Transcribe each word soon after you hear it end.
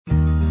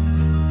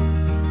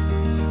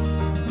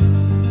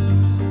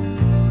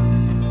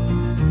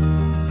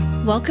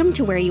Welcome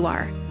to Where You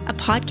Are, a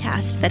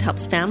podcast that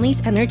helps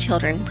families and their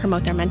children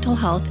promote their mental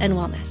health and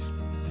wellness.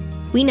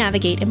 We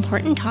navigate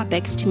important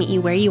topics to meet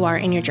you where you are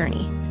in your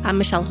journey. I'm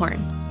Michelle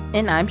Horn.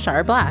 And I'm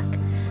Shara Black.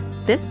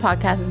 This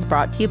podcast is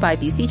brought to you by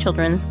BC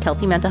Children's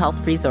Kelty Mental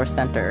Health Resource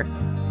Centre,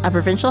 a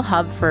provincial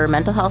hub for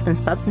mental health and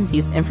substance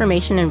use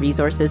information and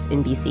resources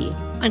in BC.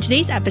 On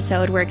today's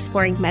episode, we're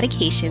exploring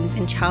medications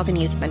in child and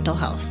youth mental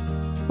health.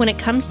 When it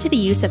comes to the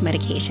use of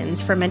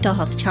medications for mental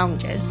health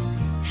challenges,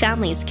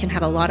 families can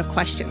have a lot of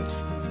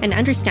questions, and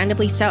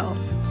understandably so.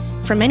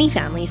 For many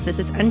families, this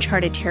is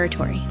uncharted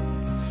territory.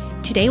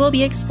 Today, we'll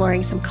be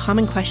exploring some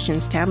common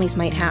questions families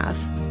might have.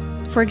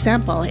 For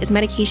example, is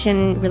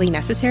medication really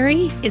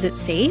necessary? Is it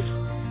safe?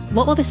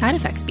 What will the side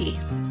effects be?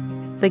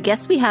 The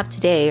guests we have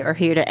today are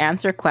here to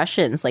answer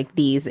questions like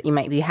these that you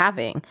might be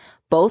having,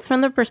 both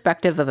from the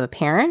perspective of a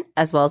parent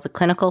as well as a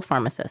clinical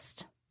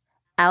pharmacist.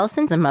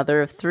 Allison's a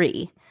mother of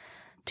 3.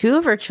 2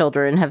 of her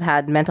children have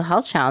had mental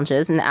health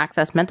challenges and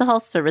access mental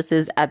health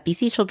services at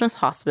BC Children's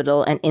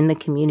Hospital and in the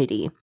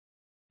community.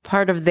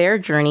 Part of their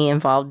journey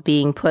involved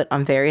being put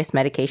on various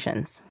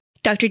medications.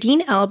 Dr.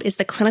 Dean Elb is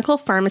the clinical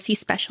pharmacy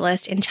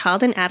specialist in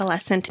child and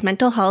adolescent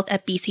mental health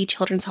at BC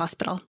Children's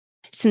Hospital.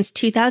 Since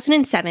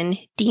 2007,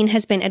 Dean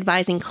has been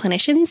advising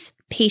clinicians,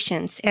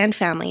 patients, and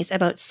families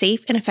about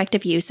safe and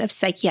effective use of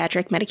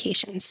psychiatric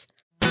medications.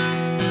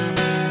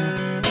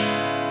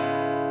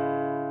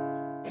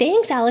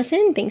 Thanks,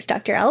 Allison. Thanks,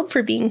 Dr. Elb,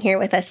 for being here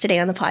with us today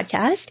on the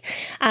podcast.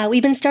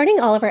 We've been starting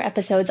all of our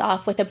episodes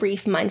off with a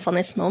brief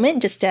mindfulness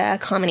moment, just to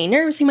calm any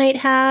nerves you might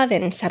have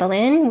and settle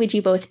in. Would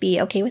you both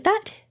be okay with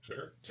that?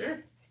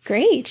 Sure.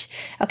 Great.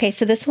 Okay,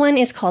 so this one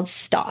is called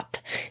STOP.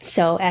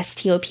 So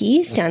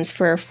STOP stands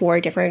for 4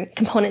 different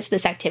components of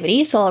this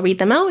activity. So I'll read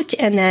them out,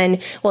 and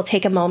then we'll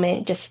take a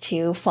moment just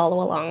to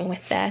follow along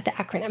with the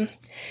acronym.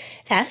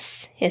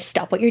 S is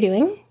stop what you're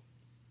doing.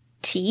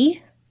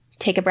 T,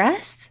 take a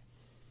breath.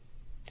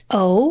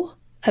 O,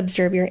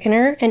 observe your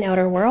inner and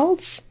outer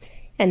worlds.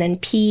 And then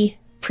P,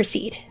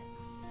 proceed.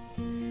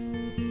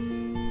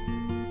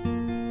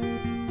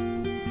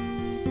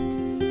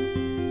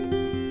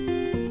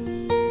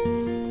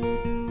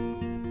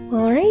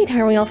 All right,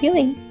 how are we all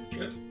feeling?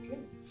 Good.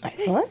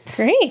 Excellent.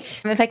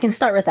 Great. If I can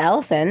start with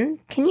Allison,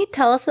 can you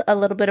tell us a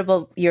little bit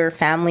about your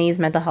family's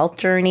mental health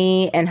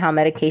journey and how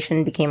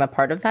medication became a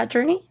part of that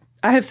journey?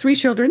 I have 3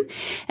 children,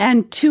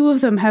 and 2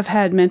 of them have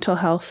had mental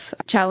health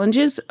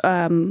challenges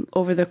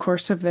over the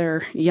course of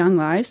their young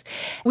lives.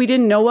 We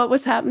didn't know what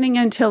was happening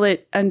until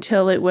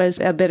it was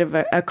a bit of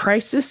a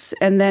crisis,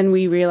 and then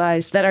we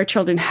realized that our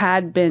children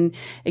had been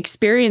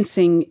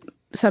experiencing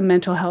some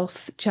mental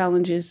health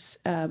challenges,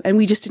 and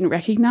we just didn't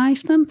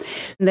recognize them.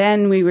 And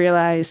then we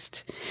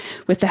realized,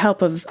 with the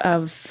help of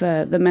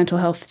the mental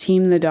health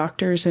team, the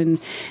doctors and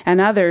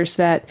others,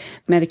 that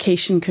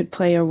medication could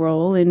play a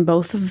role in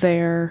both of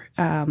their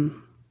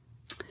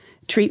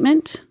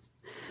treatment.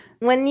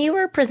 When you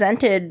were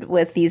presented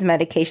with these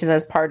medications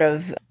as part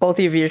of both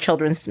of your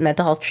children's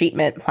mental health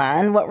treatment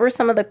plan, what were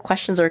some of the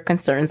questions or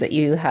concerns that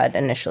you had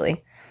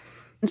initially?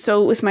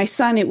 So with my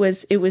son, it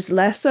was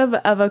less of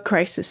a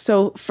crisis.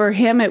 So for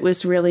him, it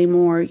was really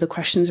more the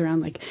questions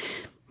around, like,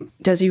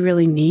 does he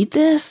really need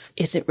this?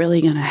 Is it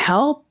really going to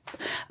help?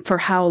 For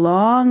how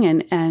long?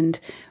 And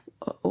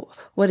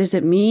what does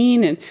it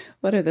mean? And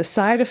what are the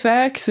side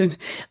effects? And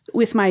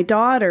with my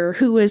daughter,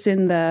 who was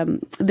in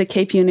the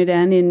CAPE unit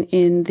and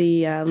in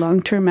the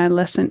long-term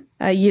adolescent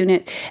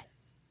unit,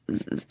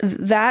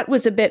 that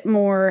was a bit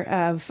more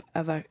of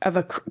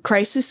a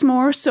crisis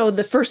more. So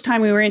the first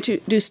time we were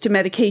introduced to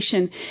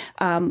medication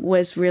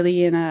was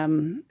really in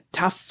a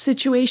tough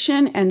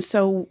situation. And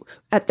so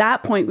at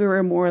that point, we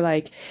were more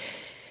like,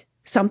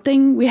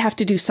 we have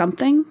to do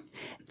something.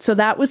 So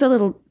that was a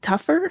little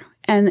tougher.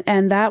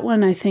 And that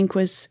one, I think,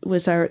 was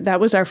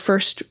our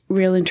first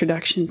real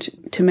introduction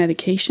to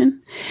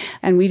medication.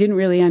 And we didn't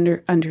really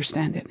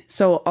understand it.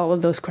 So all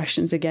of those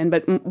questions again,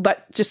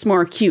 but just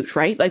more acute,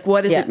 right? Like,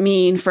 what does it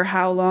mean? For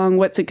how long?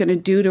 What's it going to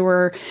do to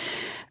her?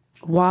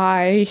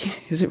 Why?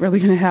 Is it really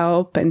going to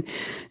help? And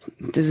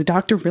does the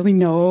doctor really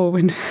know?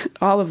 And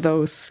all of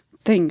those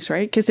things,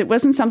 right? Because it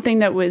wasn't something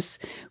that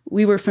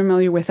we were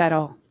familiar with at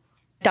all.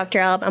 Dr.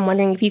 Elb, I'm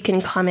wondering if you can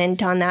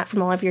comment on that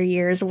from all of your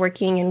years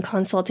working and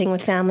consulting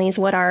with families.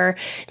 What are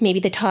maybe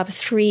the top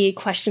 3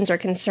 questions or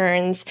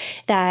concerns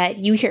that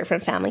you hear from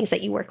families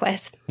that you work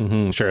with?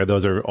 Sure.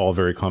 Those are all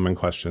very common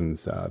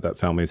questions that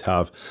families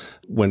have.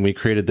 When we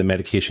created the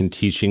medication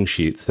teaching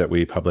sheets that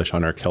we publish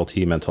on our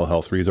Kelty Mental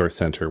Health Resource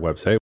Centre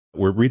website,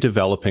 we're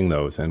redeveloping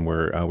those, and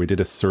we did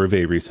a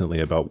survey recently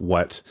about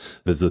what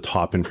is the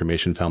top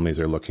information families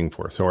are looking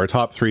for. So our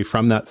top 3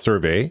 from that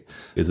survey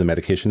is the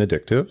medication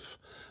addictive.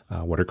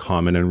 What are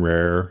common and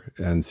rare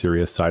and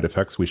serious side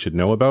effects we should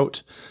know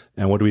about?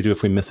 And what do we do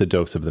if we miss a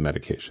dose of the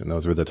medication?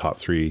 Those were the top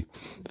three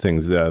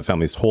things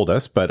families told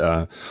us. But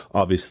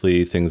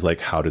obviously things like,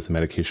 how does the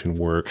medication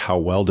work? How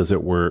well does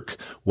it work?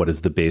 What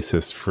is the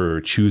basis for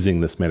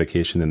choosing this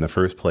medication in the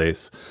first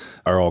place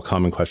are all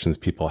common questions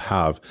people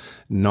have.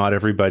 Not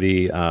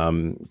everybody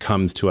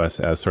comes to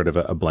us as sort of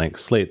a blank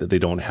slate, that they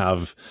don't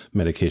have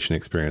medication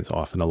experience.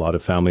 Often a lot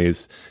of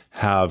families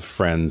have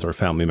friends or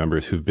family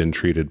members who've been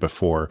treated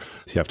before.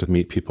 So you have to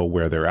meet people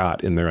where they're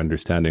at in their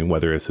understanding,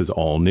 whether this is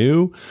all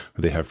new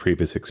or they have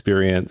previous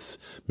experience.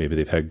 Maybe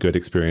they've had good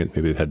experience,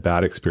 maybe they've had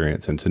bad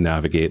experience. And to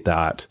navigate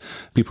that,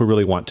 people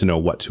really want to know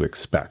what to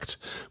expect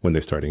when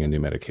they're starting a new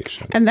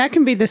medication. And that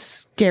can be the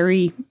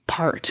scary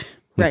part,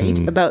 right?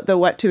 About the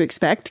what to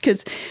expect.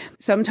 Because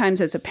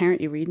sometimes as a parent,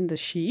 you read in the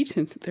sheet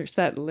and there's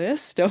that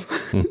list of,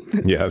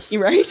 yes,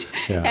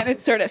 right? Yeah. And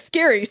it's sort of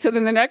scary. So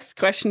then the next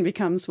question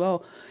becomes,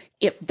 well,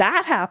 if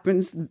that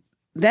happens,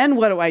 then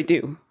what do I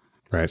do?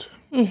 Right.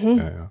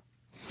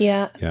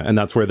 Yeah. And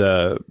that's where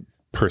the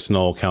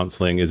personal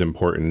counseling is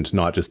important,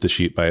 not just the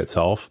sheet by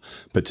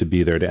itself, but to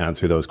be there to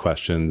answer those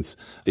questions,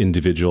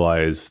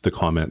 individualize the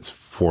comments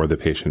for the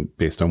patient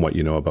based on what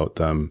you know about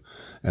them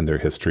and their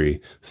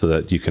history so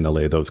that you can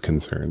allay those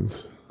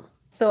concerns.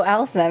 So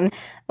Allison,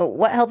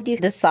 what helped you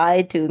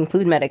decide to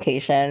include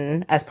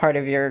medication as part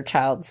of your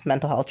child's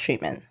mental health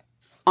treatment?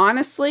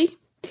 Honestly,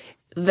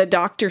 the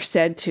doctor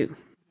said to.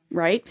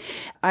 Right?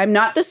 I'm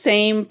not the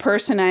same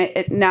person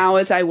now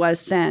as I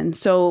was then.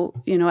 So,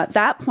 at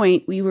that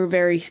point we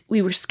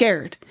were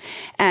scared.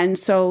 And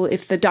so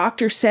if the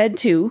doctor said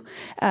to,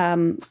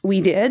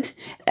 we did,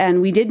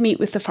 and we did meet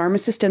with the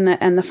pharmacist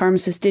and the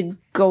pharmacist did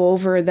go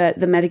over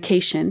the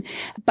medication.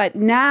 But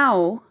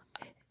now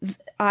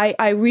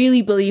I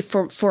really believe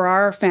for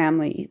our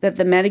family that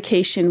the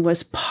medication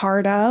was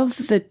part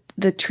of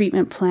the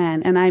treatment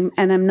plan. And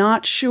I'm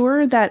not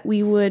sure that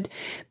we would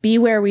be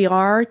where we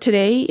are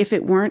today if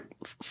it weren't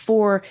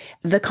for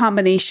the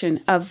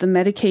combination of the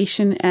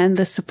medication and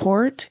the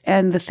support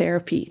and the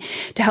therapy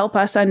to help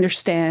us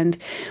understand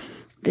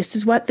this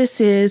is what this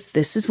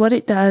is what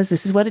it does,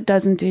 this is what it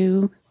doesn't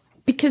do,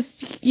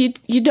 because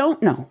you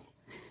don't know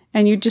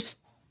and you're just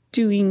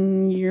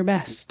doing your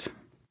best.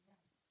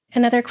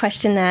 Another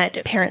question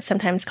that parents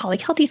sometimes call the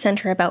Kelty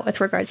Center about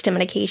with regards to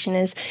medication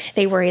is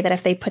they worry that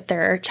if they put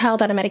their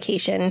child on a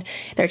medication,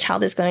 their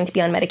child is going to be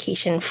on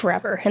medication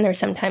forever. And there's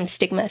sometimes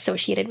stigma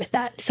associated with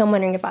that. So I'm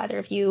wondering if either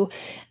of you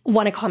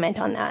want to comment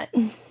on that.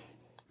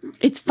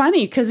 It's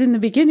funny because in the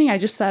beginning, I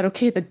just thought,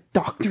 okay, the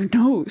doctor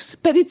knows.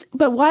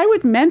 But why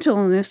would mental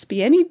illness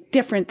be any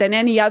different than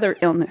any other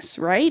illness,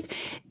 right?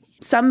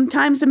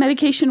 Sometimes the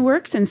medication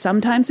works and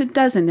sometimes it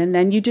doesn't. And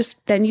then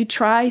you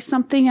try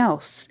something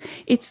else.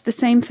 It's the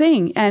same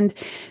thing. And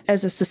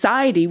as a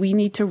society, we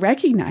need to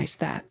recognize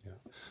that.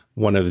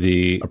 One of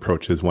the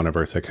approaches one of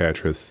our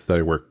psychiatrists that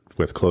I work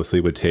with closely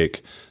would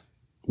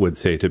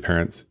say to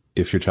parents,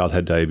 if your child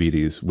had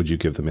diabetes, would you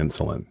give them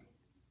insulin?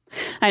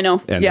 I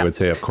know. And I would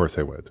say, of course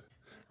I would.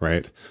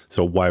 Right?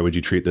 So why would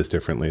you treat this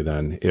differently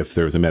then? If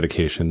there's a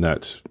medication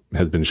that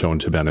has been shown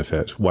to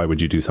benefit, why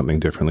would you do something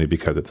differently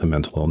because it's a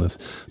mental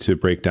illness? To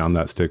break down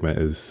that stigma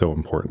is so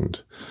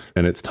important.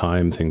 And it's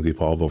time, things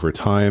evolve over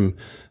time.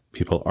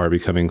 People are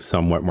becoming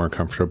somewhat more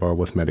comfortable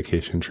with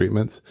medication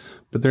treatments,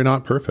 but they're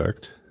not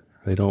perfect.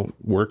 They don't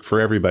work for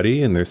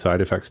everybody and there's side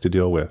effects to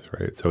deal with,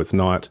 right? So it's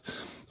not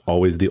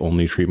always the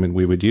only treatment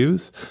we would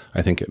use.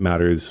 I think it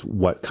matters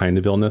what kind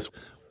of illness.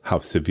 How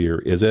severe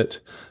is it?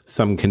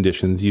 Some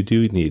conditions you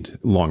do need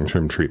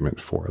long-term treatment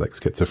for, like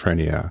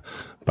schizophrenia,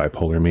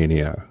 bipolar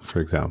mania, for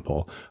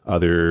example.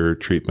 Other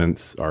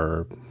treatments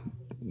are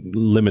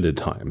limited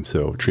time.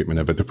 So treatment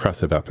of a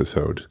depressive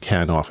episode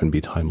can often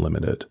be time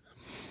limited.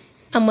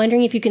 I'm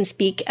wondering if you can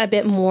speak a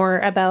bit more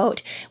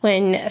about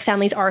when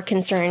families are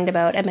concerned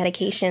about a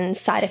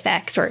medication's side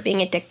effects or it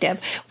being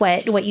addictive,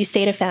 what you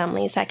say to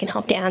families that can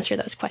help to answer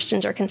those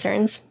questions or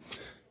concerns.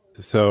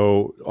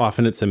 So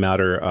often it's a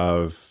matter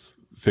of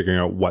figuring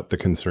out what the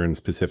concern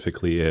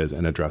specifically is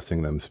and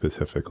addressing them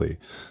specifically.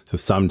 So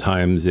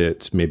sometimes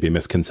it may be a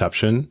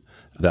misconception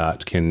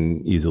that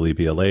can easily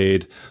be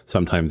allayed.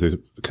 Sometimes there's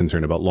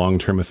concern about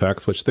long-term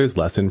effects, which there's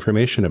less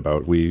information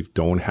about. We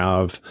don't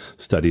have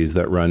studies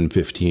that run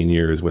 15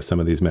 years with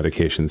some of these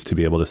medications to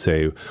be able to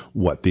say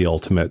what the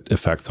ultimate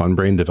effects on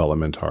brain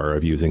development are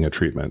of using a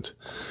treatment.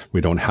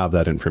 We don't have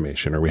that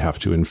information, or we have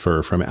to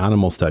infer from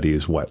animal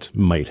studies what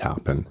might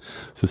happen.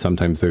 So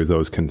sometimes there's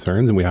those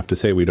concerns and we have to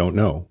say we don't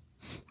know.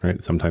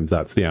 Right? Sometimes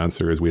that's the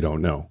answer, is we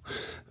don't know.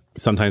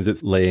 Sometimes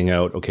it's laying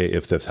out, okay,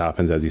 if this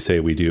happens, as you say,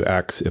 we do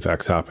X. If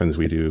X happens,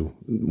 we do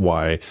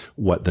Y,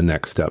 what the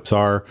next steps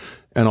are.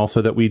 And also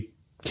that we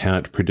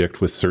can't predict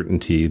with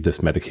certainty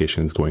this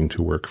medication is going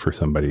to work for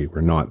somebody.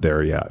 We're not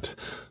there yet.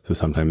 So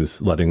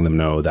sometimes letting them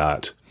know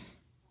that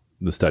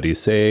the studies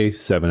say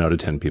 7 out of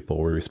 10 people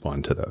will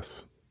respond to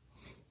this.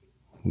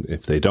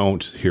 If they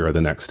don't, here are the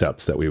next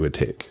steps that we would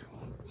take.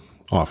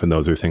 Often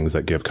those are things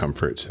that give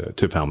comfort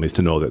to families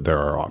to know that there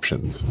are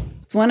options.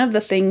 One of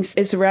the things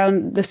is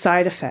around the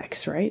side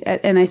effects, right?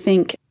 And I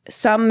think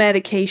some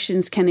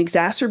medications can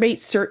exacerbate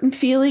certain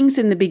feelings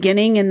in the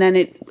beginning and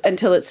then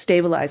until it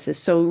stabilizes.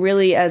 So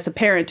really, as a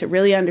parent, to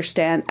really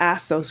understand,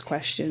 ask those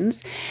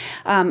questions.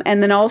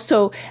 And then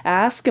also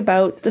ask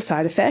about the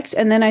side effects.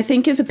 And then I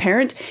think as a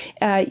parent,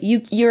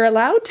 you're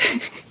allowed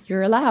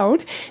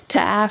to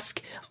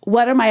ask,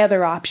 what are my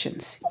other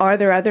options? Are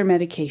there other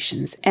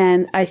medications?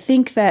 And I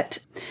think that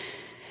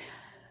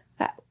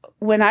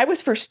when I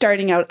was first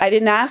starting out, I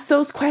didn't ask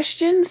those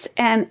questions,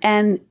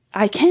 and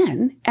I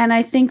can. And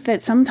I think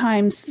that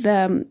sometimes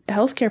the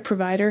healthcare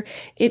provider,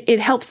 it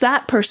helps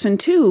that person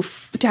too,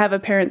 to have a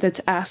parent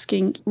that's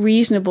asking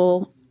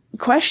reasonable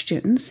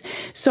questions.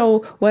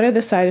 So what are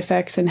the side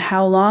effects and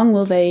how long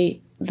will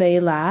they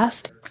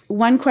last?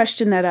 One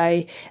question that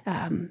I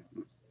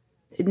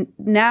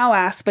now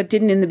ask, but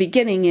didn't in the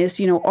beginning,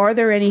 is, are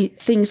there any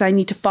things I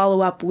need to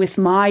follow up with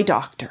my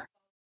doctor?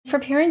 For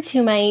parents who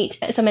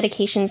some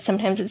medications,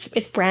 sometimes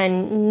it's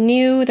brand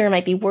new. There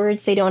might be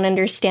words they don't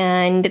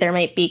understand. There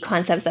might be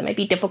concepts that might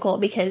be difficult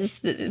because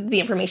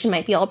the information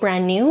might be all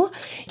brand new.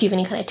 Do you have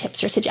any kind of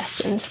tips or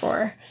suggestions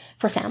for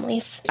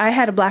families? I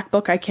had a black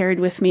book I carried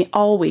with me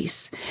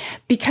always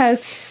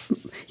because,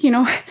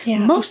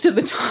 most of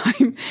the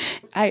time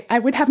I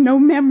would have no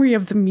memory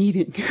of the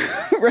meeting,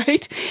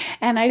 right?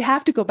 And I'd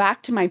have to go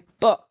back to my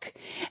book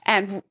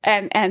and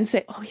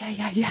say, oh,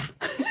 yeah.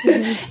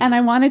 Mm-hmm. And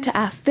I wanted to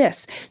ask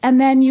this. And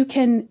then you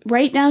can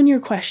write down your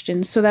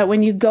questions so that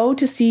when you go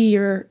to see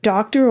your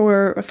doctor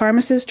or a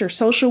pharmacist or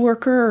social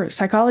worker or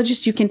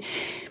psychologist, you can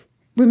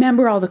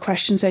remember all the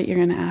questions that you're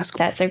going to ask.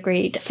 That's a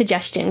great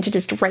suggestion, to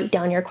just write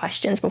down your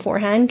questions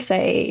beforehand,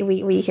 because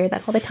we hear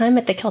that all the time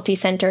at the Kelty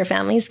Center.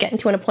 Families get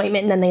into an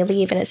appointment and then they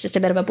leave and it's just a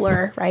bit of a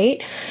blur,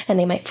 right? And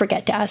they might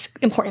forget to ask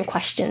important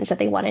questions that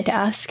they wanted to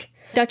ask.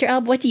 Dr.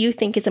 Alb, what do you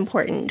think is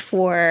important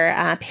for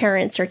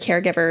parents or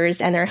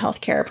caregivers and their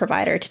healthcare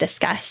provider to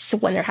discuss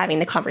when they're having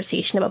the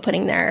conversation about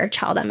putting their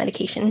child on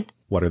medication?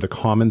 What are the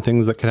common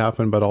things that could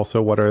happen, but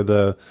also what are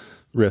the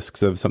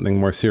risks of something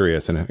more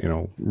serious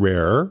and,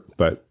 rare,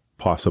 but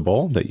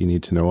possible, that you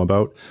need to know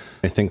about?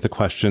 I think the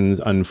questions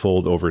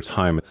unfold over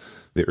time.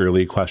 The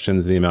early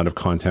questions, the amount of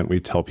content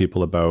we tell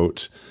people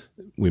about,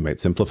 we might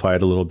simplify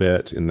it a little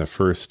bit in the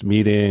first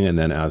meeting. And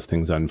then as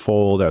things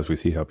unfold, as we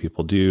see how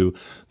people do,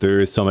 there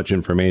is so much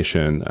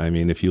information. I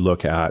mean, if you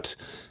look at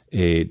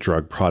a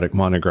drug product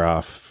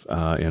monograph,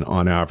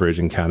 on average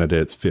in Canada,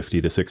 it's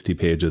 50 to 60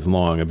 pages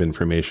long of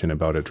information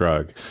about a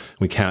drug.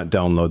 We can't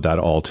download that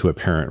all to a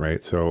parent,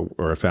 right?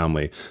 Or a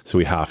family. So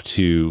we have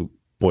to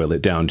boil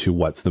it down to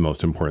what's the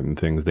most important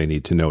things they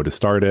need to know to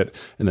start it.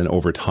 And then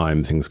over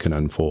time, things can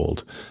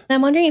unfold.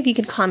 I'm wondering if you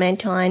could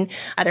comment on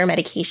other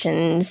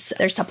medications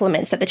or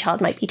supplements that the child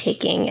might be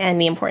taking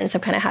and the importance of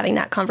kind of having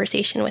that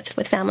conversation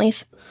with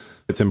families.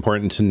 It's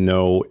important to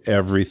know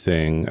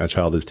everything a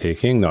child is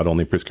taking, not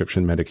only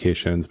prescription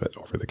medications, but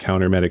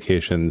over-the-counter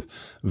medications,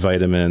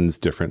 vitamins,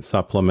 different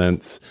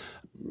supplements.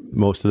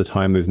 Most of the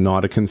time, there's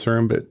not a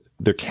concern, but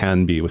there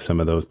can be with some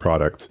of those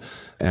products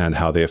and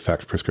how they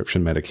affect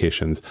prescription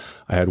medications.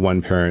 I had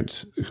one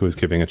parent who was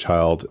giving a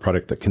child a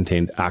product that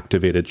contained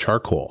activated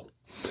charcoal.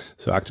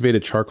 So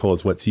activated charcoal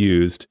is what's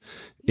used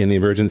in the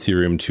emergency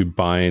room to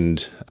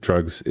bind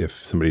drugs if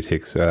somebody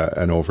takes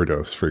an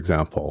overdose, for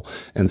example.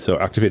 And so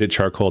activated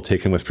charcoal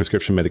taken with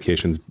prescription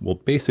medications will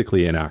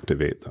basically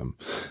inactivate them.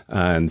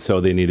 And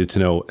so they needed to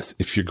know,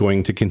 if you're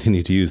going to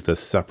continue to use this,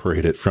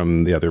 separate it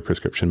from the other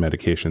prescription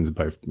medications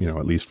by,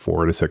 at least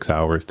 4 to 6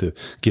 hours to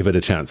give it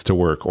a chance to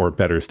work, or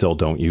better still,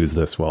 don't use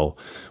this while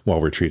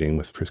we're treating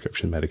with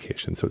prescription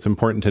medication. So it's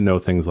important to know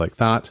things like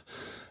that.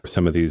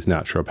 Some of these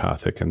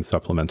naturopathic and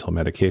supplemental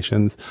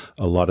medications,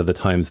 a lot of the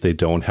times they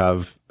don't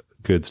have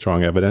good,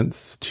 strong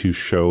evidence to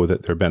show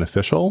that they're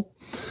beneficial.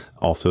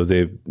 Also,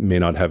 they may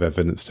not have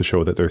evidence to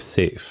show that they're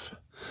safe.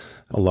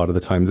 A lot of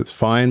the times it's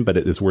fine, but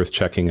it is worth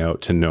checking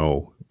out to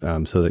know,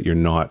 so that you're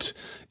not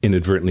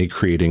inadvertently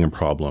creating a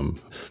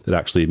problem that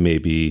actually may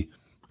be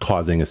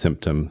causing a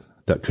symptom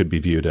that could be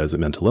viewed as a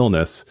mental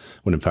illness,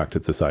 when in fact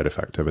it's a side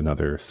effect of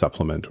another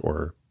supplement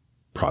or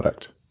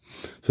product.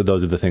 So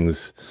those are the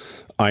things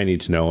I need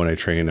to know when I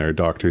train our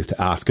doctors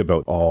to ask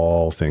about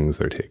all things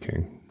they're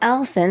taking.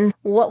 Allison,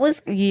 what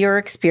was your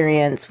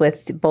experience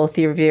with both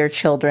of your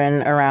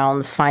children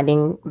around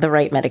finding the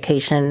right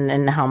medication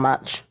and how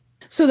much?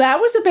 So that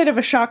was a bit of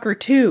a shocker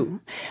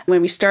too.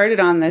 When we started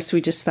on this,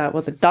 we just thought,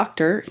 well, the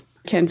doctor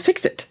can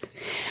fix it.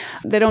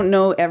 They don't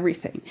know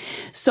everything.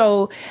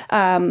 So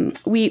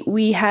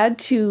we had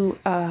to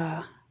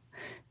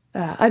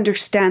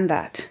understand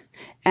that.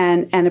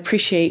 And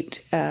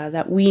appreciate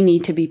that we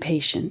need to be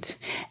patient.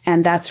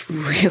 And that's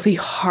really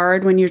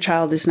hard when your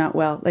child is not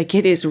well. Like,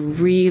 it is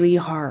really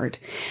hard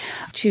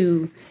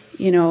to,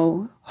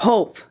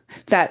 hope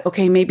that,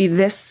 okay, maybe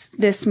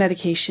this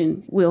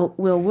medication will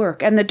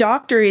work. And the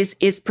doctor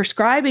is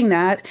prescribing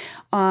that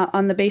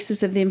on the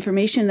basis of the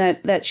information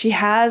that she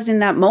has in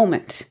that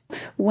moment.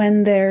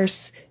 When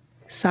there's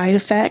side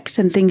effects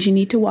and things you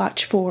need to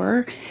watch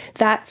for.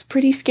 That's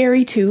pretty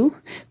scary too,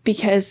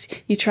 because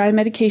you try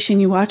medication,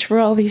 you watch for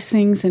all these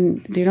things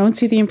and you don't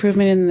see the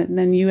improvement, and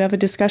then you have a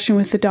discussion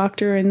with the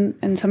doctor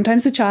and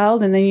sometimes the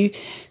child, and then you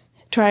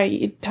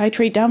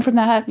titrate down from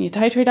that and you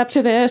titrate up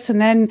to this,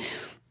 and then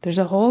there's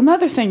a whole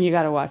nother thing you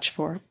got to watch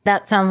for.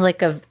 That sounds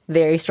like a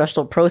very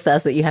stressful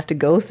process that you have to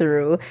go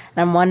through. And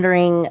I'm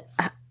wondering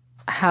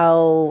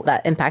how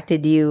that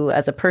impacted you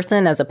as a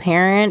person, as a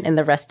parent, and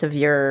the rest of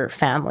your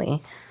family.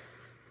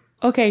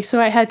 Okay, so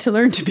I had to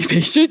learn to be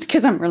patient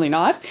because I'm really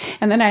not.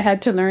 And then I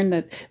had to learn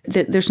that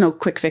there's no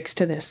quick fix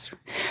to this.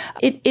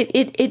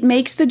 It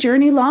makes the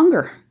journey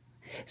longer.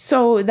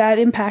 So that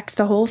impacts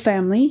the whole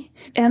family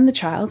and the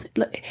child.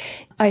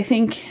 I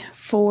think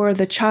for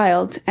the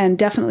child, and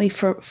definitely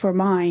for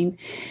mine,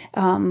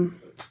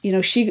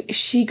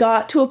 she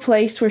got to a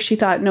place where she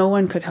thought no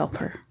one could help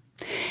her.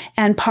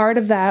 And part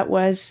of that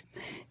was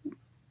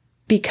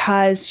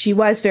because she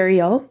was very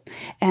ill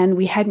and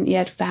we hadn't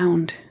yet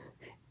found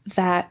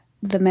that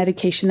the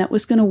medication that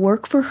was going to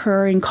work for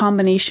her in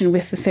combination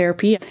with the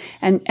therapy.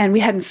 And we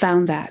hadn't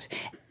found that.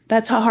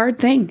 That's a hard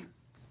thing,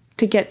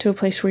 to get to a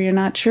place where you're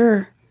not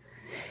sure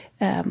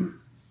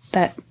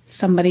that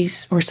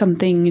somebody's or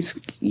something is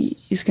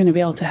going to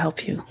be able to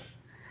help you.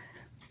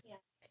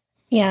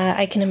 Yeah,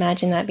 I can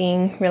imagine that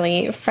being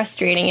really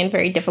frustrating and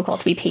very difficult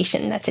to be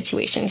patient in that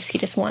situation, because you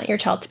just want your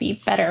child to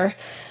be better.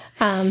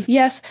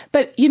 Yes,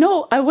 but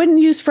I wouldn't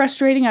use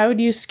frustrating. I would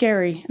use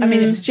scary. I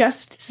mean, it's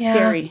just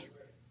scary.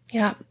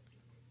 Yeah.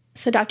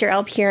 So Dr.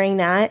 Elp, hearing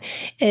that,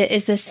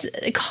 is this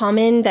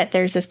common that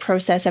there's this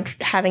process of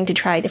having to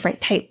try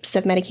different types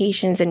of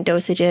medications and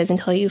dosages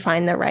until you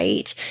find the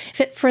right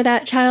fit for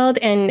that child?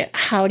 And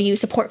how do you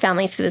support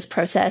families through this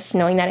process,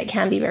 knowing that it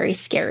can be very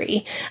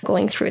scary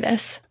going through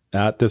this?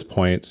 At this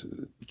point,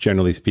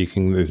 generally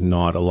speaking, there's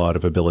not a lot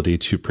of ability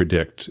to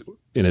predict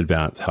in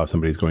advance how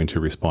somebody's going to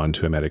respond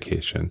to a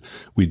medication.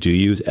 We do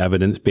use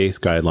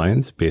evidence-based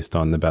guidelines based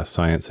on the best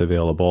science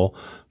available.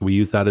 We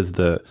use that as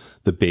the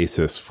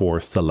basis for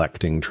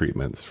selecting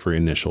treatments, for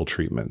initial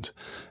treatment.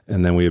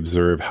 And then we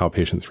observe how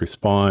patients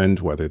respond,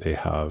 whether they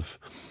have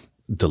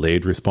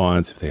delayed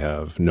response, if they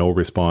have no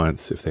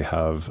response, if they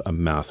have a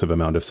massive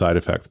amount of side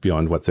effects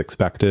beyond what's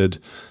expected.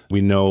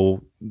 We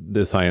know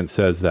the science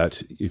says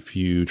that if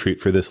you treat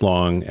for this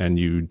long and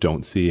you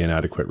don't see an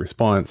adequate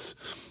response,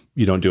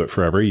 you don't do it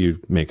forever,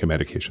 you make a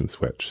medication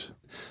switch.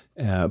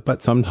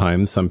 But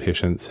sometimes some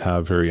patients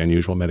have very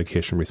unusual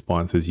medication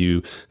responses.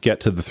 You get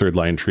to the third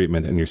line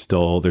treatment and they're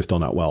still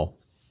not well.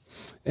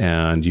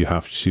 And you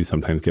have to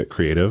sometimes get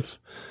creative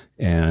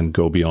and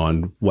go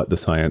beyond what the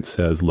science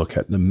says, look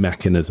at the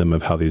mechanism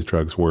of how these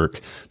drugs work,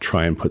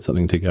 try and put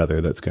something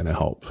together that's going to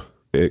help.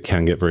 It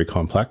can get very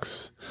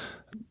complex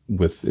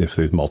if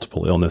there's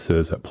multiple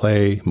illnesses at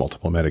play,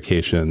 multiple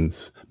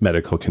medications,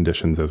 medical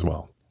conditions as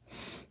well.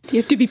 You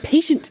have to be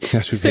patient. You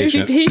have to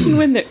be patient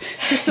when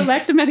to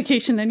select the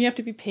medication. Then you have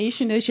to be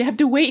patient as you have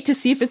to wait to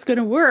see if it's going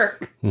to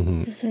work.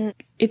 Mm-hmm. Mm-hmm.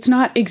 It's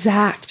not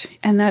exact,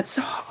 and that's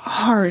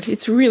hard.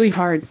 It's really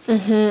hard.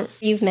 Mm-hmm.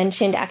 You've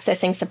mentioned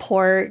accessing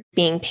support,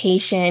 being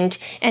patient.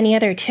 Any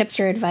other tips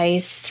or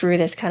advice through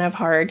this kind of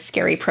hard,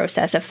 scary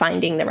process of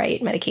finding the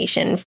right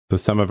medication? So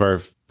some of our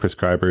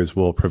prescribers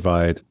will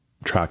provide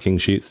tracking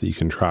sheets that you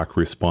can track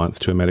response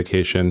to a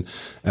medication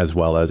as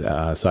well as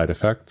side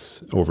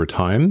effects over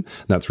time.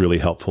 That's really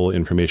helpful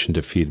information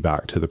to feed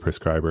back to the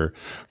prescriber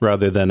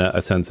rather than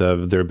a sense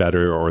of they're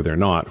better or they're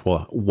not.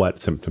 Well,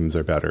 what symptoms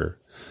are better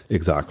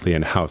exactly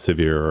and how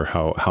severe or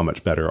how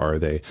much better are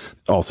they?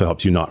 Also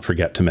helps you not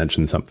forget to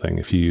mention something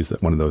if you use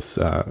one of those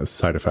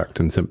side effect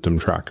and symptom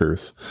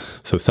trackers.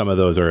 So some of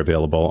those are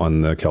available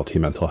on the Kelty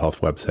Mental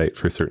Health website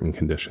for certain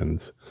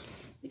conditions.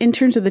 In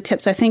terms of the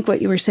tips, I think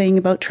what you were saying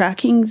about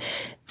tracking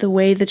the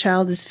way the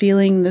child is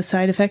feeling, the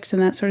side effects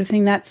and that sort of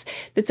thing, that's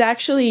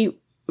actually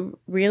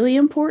really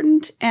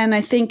important. And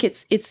I think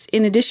it's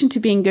in addition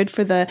to being good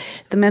for the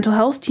mental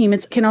health team,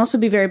 it can also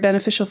be very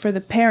beneficial for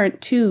the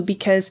parent too,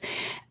 because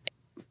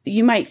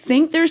you might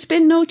think there's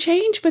been no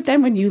change, but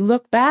then when you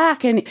look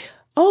back and,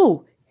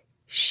 oh,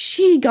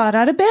 she got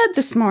out of bed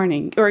this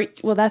morning, or,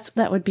 well,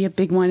 that would be a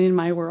big one in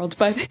my world,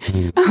 but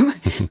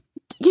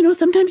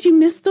sometimes you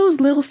miss those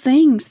little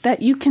things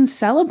that you can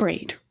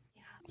celebrate.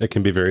 It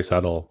can be very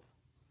subtle,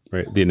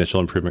 right? The initial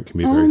improvement can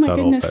be very subtle. Oh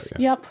my goodness,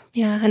 but, yeah. Yep.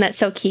 Yeah, and that's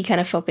so key, kind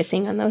of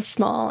focusing on those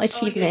small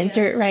achievements,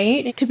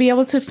 right? To be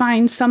able to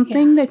find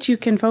something that you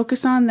can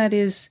focus on that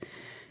is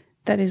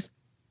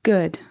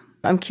good.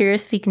 I'm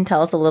curious if you can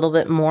tell us a little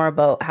bit more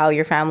about how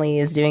your family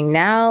is doing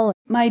now.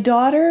 My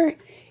daughter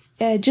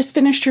just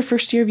finished her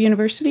first year of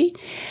university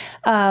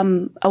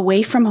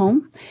away from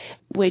home,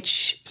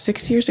 which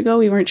 6 years ago,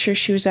 we weren't sure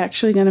she was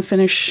actually going to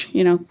finish,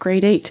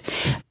 grade 8.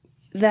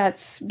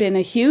 That's been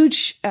a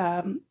huge,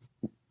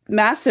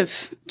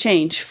 massive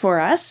change for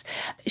us.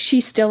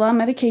 She's still on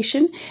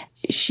medication.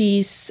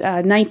 She's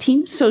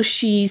 19, so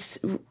she's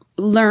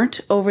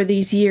learnt over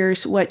these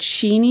years what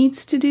she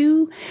needs to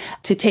do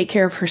to take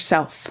care of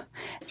herself.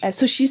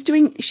 So she's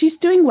doing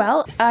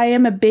well. I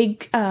am a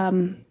big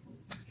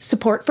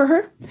support for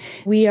her.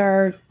 We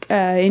are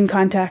in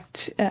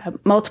contact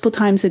multiple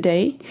times a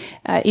day,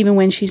 even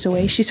when she's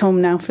away. She's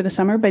home now for the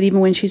summer, but even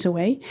when she's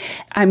away,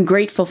 I'm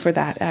grateful for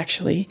that,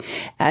 actually,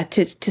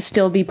 to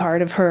still be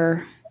part of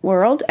her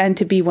world and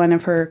to be one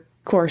of her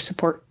core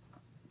support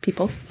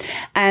people.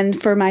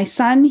 And for my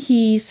son,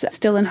 he's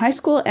still in high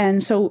school,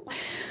 and so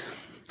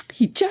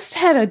he just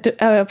had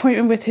an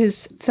appointment with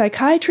his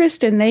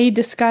psychiatrist, and they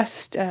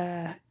discussed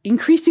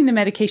increasing the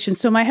medication.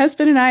 So my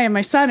husband and I and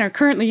my son are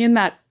currently in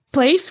that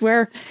place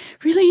where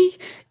really,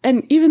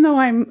 and even though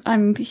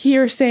I'm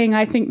here saying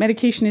I think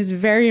medication is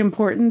very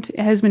important, it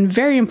has been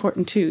very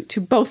important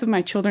to both of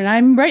my children,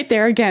 I'm right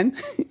there again.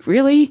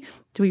 Really?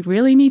 Do we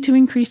really need to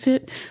increase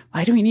it?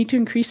 Why do we need to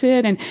increase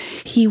it? And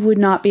he would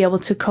not be able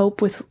to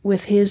cope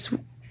with his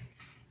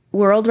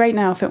world right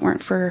now if it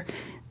weren't for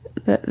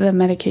the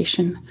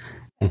medication.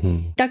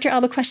 Mm-hmm. Dr.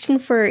 Alba, question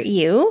for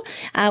you.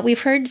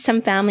 We've heard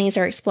some families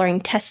are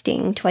exploring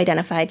testing to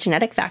identify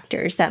genetic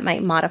factors that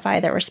might modify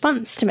their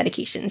response to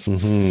medications.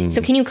 Mm-hmm.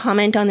 So can you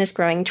comment on this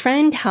growing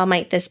trend? How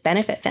might this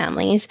benefit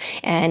families,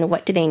 and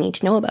what do they need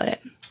to know about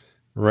it?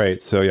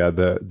 Right. So yeah,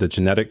 the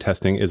genetic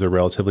testing is a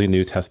relatively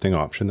new testing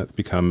option that's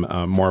become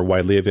more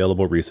widely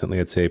available recently.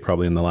 I'd say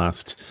probably in the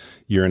last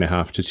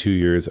 1.5 to 2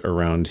 years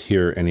around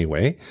here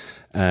anyway.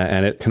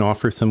 And it can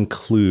offer some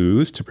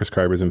clues to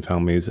prescribers and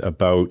families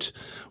about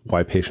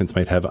why patients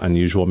might have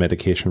unusual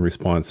medication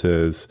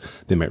responses.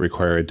 They might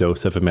require a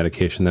dose of a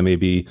medication that may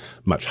be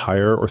much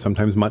higher or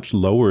sometimes much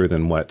lower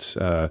than what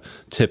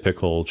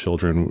typical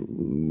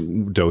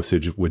children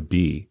dosage would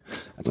be.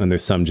 And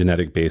there's some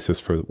genetic basis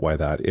for why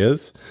that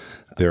is.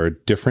 There are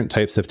different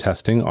types of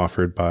testing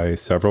offered by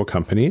several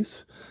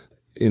companies.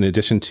 In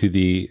addition to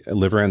the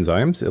liver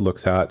enzymes, it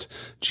looks at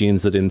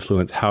genes that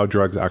influence how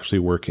drugs actually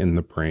work in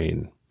the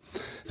brain.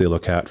 They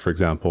look at, for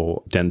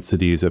example,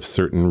 densities of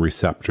certain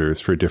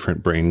receptors for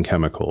different brain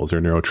chemicals or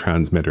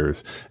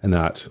neurotransmitters, and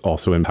that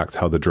also impacts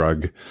how the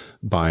drug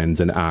binds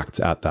and acts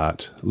at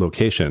that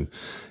location.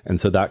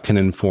 And so that can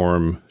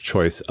inform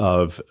choice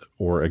of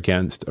or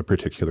against a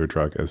particular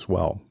drug as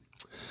well.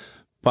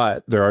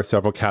 But there are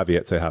several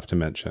caveats I have to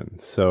mention.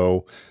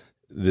 So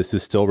this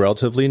is still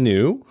relatively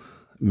new.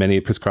 Many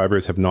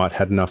prescribers have not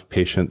had enough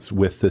patients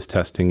with this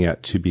testing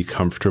yet to be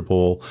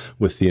comfortable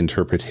with the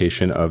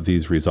interpretation of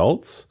these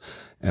results.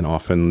 And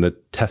often the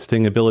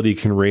testing ability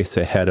can race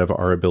ahead of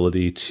our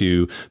ability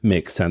to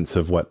make sense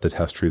of what the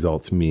test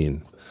results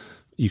mean.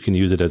 You can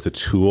use it as a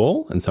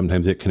tool, and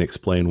sometimes it can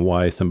explain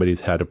why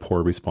somebody's had a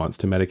poor response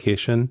to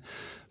medication.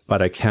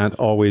 But I can't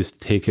always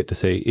take it to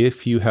say,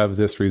 if you have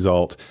this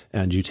result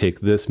and you take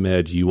this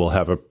med, you will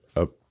have a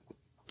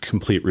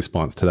complete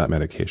response to that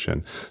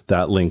medication.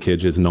 That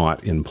linkage is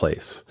not in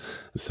place.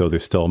 So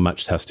there's still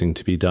much testing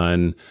to be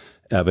done.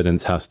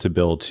 Evidence has to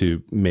build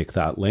to make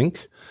that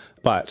link.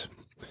 But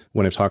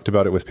when I've talked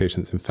about it with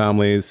patients and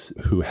families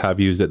who have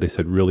used it, they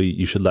said, really,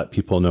 you should let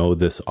people know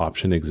this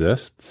option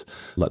exists.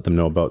 Let them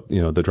know about,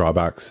 the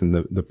drawbacks and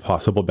the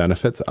possible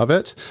benefits of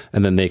it.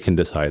 And then they can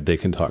decide, they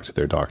can talk to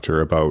their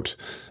doctor about,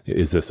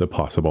 is this a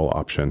possible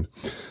option?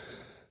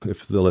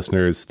 If the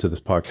listeners to this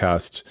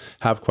podcast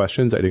have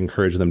questions, I'd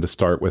encourage them to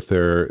start with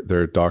their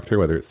doctor,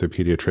 whether it's their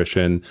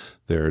pediatrician,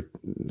 their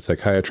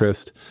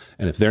psychiatrist.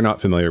 And if they're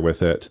not familiar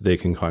with it, they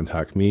can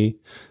contact me,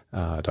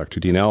 Dr.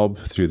 Dean Elb,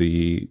 through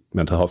the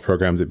mental health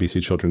programs at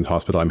BC Children's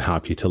Hospital. I'm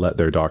happy to let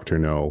their doctor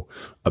know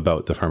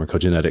about the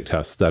pharmacogenetic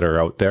tests that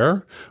are out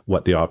there,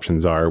 what the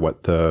options are,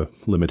 what the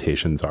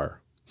limitations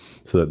are,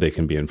 so that they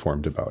can be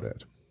informed about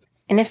it.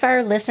 And if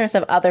our listeners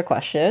have other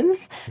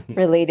questions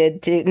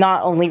related to,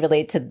 not only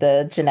related to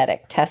the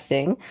genetic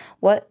testing,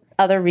 what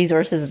other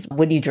resources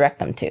would you direct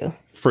them to?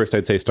 First,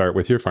 I'd say start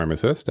with your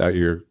pharmacist at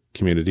your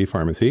community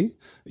pharmacy.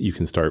 You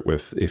can start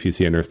with, if you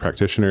see a nurse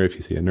practitioner, if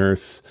you see a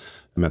nurse,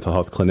 a mental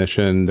health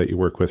clinician that you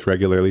work with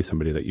regularly,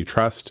 somebody that you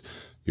trust,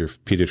 your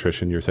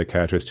pediatrician, your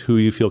psychiatrist, who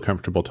you feel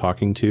comfortable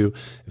talking to.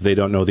 If they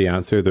don't know the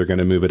answer, they're going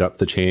to move it up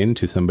the chain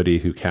to somebody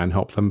who can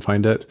help them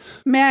find it.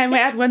 May I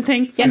add one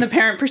thing from the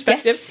parent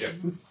perspective?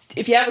 Yes.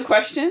 If you have a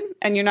question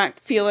and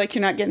feel like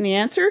you're not getting the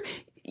answer,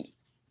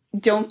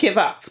 don't give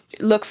up.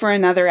 Look for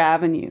another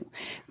avenue,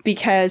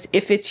 because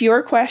if it's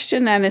your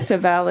question, then it's a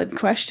valid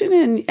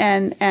question,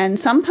 and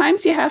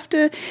sometimes you have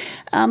to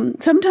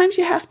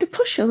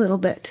push a little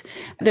bit.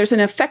 There's an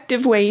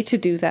effective way to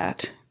do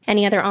that.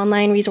 Any other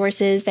online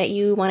resources that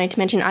you wanted to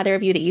mention, either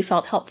of you, that you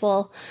felt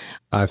helpful?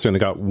 I've certainly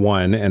got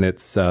one, and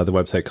it's the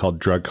website called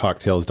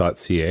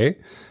drugcocktails.ca.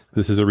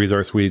 This is a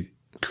resource we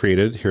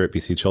created here at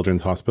BC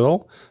Children's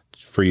Hospital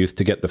for youth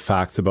to get the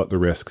facts about the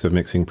risks of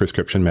mixing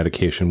prescription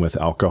medication with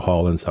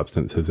alcohol and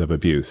substances of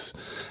abuse.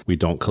 We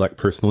don't collect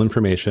personal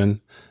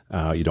information.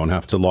 You don't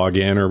have to log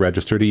in or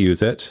register to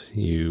use it.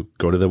 You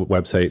go to the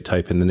website,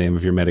 type in the name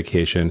of your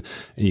medication,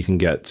 and you can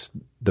get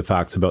the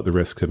facts about the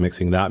risks of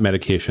mixing that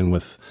medication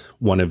with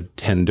one of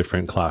 10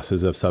 different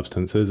classes of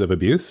substances of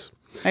abuse.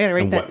 I gotta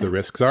write and that what the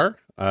risks are.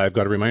 I've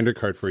got a reminder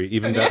card for you,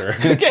 even better.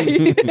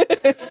 Okay.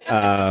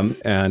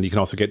 And you can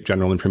also get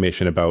general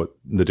information about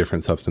the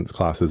different substance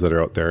classes that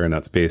are out there, and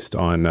that's based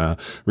on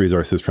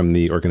resources from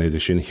the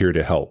organization Here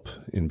to Help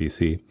in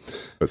BC.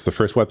 It's the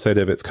first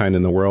website of its kind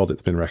in the world.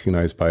 It's been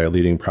recognized by a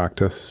leading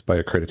practice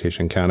by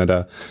Accreditation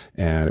Canada,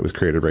 and it was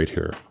created right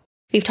here.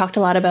 We've talked a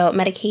lot about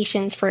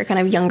medications for kind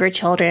of younger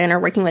children or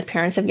working with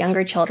parents of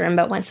younger children,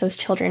 but once those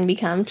children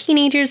become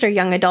teenagers or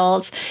young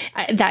adults,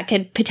 that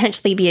could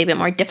potentially be a bit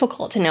more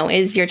difficult to know,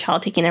 is your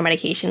child taking their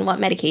medication? What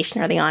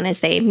medication are they on as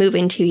they move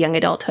into young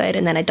adulthood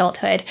and then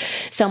adulthood?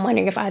 So I'm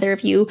wondering if either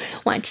of you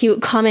want to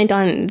comment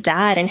on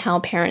that and how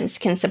parents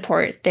can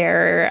support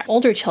their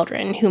older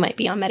children who might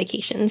be on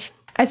medications.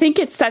 I think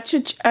it's such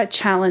a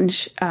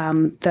challenge,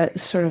 the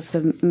sort of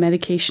the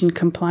medication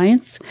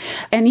compliance,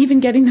 and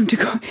even getting them to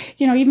go,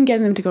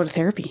 to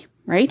therapy,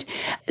 right?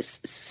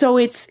 So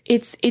it's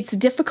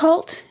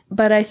difficult,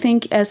 but I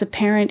think as a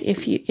parent,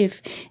 if you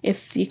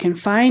can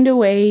find a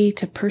way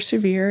to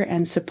persevere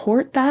and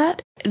support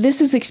that,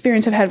 this is the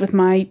experience I've had with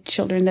my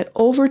children, that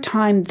over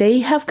time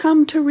they have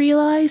come to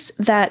realize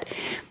that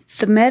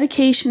the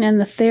medication and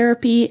the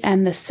therapy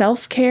and the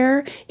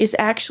self-care is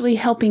actually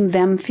helping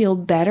them feel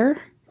better.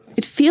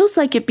 It feels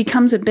like it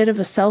becomes a bit of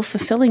a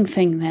self-fulfilling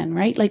thing then,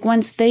 right? Like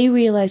once they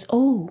realize,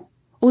 oh,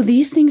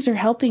 these things are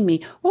helping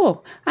me.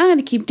 Oh, I'm going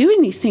to keep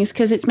doing these things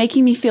because it's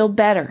making me feel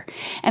better.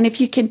 And if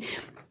you can,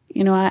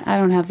 I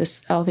don't have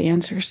all the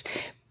answers,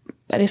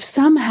 but if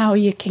somehow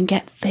you can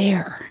get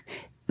there,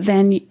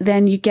 then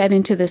you get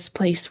into this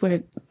place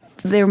where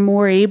they're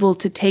more able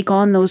to take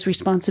on those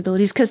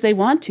responsibilities because they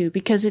want to,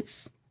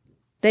 because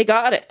they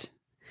got it.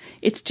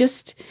 It's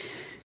just...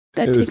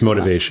 It's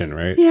motivation,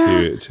 right?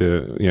 Yeah.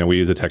 We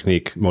use a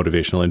technique,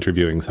 motivational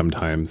interviewing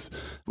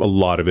sometimes. A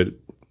lot of it,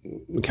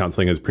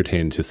 counseling is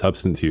pertained to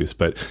substance use,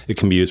 but it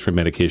can be used for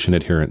medication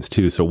adherence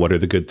too. So what are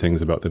the good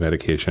things about the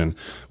medication?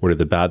 What are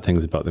the bad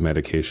things about the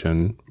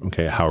medication?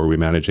 Okay, how are we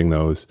managing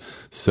those?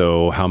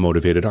 So how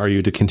motivated are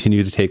you to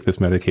continue to take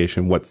this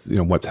medication? What's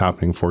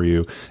happening for you?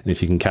 And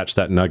if you can catch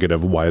that nugget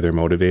of why they're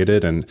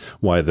motivated and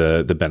why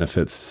the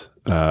benefits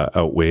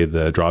outweigh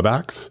the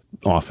drawbacks,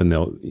 often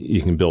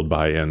you can build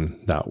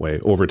buy-in that way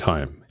over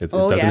time. It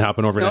doesn't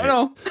happen overnight.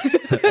 No.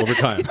 Over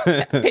time.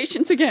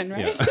 Patience again,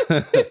 right?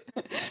 Yeah.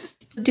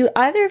 Do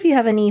either of you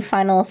have any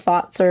final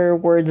thoughts or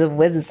words of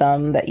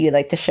wisdom that you'd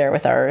like to share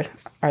with our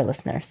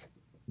listeners?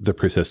 The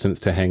persistence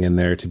to hang in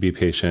there, to be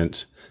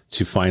patient,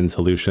 to find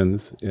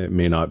solutions. It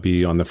may not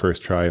be on the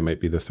first try. It might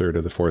be the third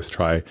or the fourth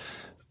try.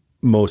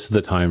 Most of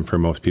the time, for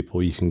most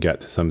people, you can get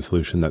to some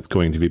solution that's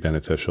going to be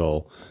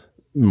beneficial,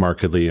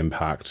 markedly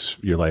impact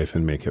your life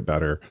and make it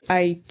better.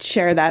 I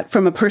share that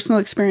from a personal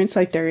experience.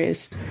 Like there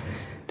is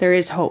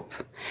hope.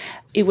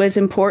 It was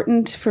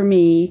important for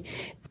me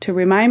to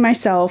remind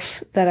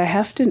myself that I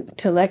have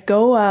to let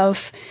go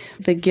of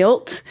the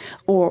guilt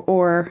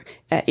or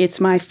it's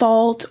my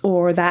fault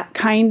or that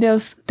kind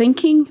of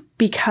thinking,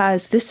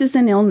 because this is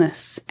an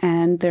illness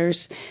and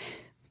there's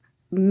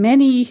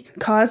many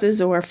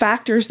causes or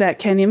factors that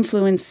can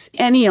influence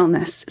any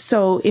illness.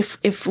 So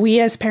if we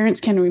as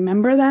parents can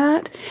remember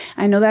that,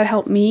 I know that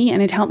helped me,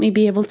 and it helped me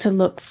be able to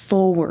look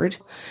forward.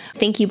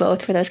 Thank you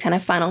both for those kind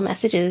of final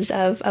messages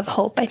of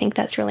hope. I think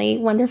that's really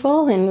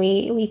wonderful. And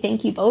we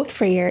thank you both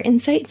for your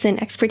insights and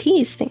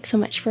expertise. Thanks so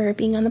much for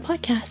being on the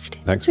podcast.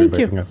 Thanks for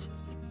inviting us.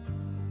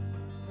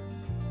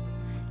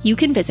 You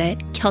can visit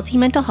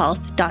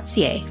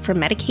keltymentalhealth.ca for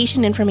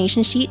medication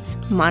information sheets,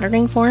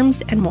 monitoring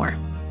forms, and more.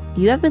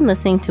 You have been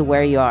listening to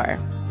Where You Are.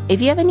 If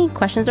you have any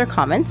questions or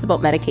comments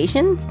about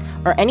medications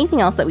or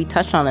anything else that we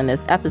touched on in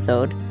this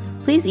episode,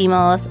 please email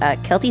us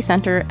at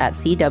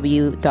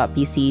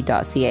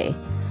keltycenter@cw.bc.ca.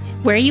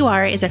 Where You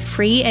Are is a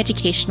free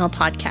educational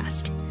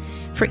podcast.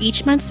 For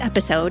each month's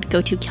episode,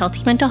 go to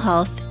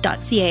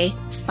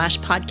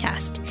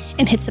keltymentalhealth.ca/podcast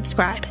and hit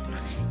subscribe.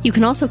 You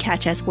can also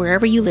catch us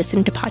wherever you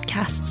listen to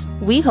podcasts.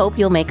 We hope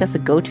you'll make us a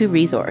go-to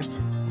resource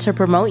to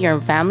promote your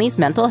family's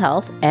mental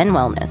health and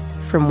wellness,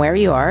 from where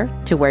you are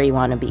to where you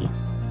want to be.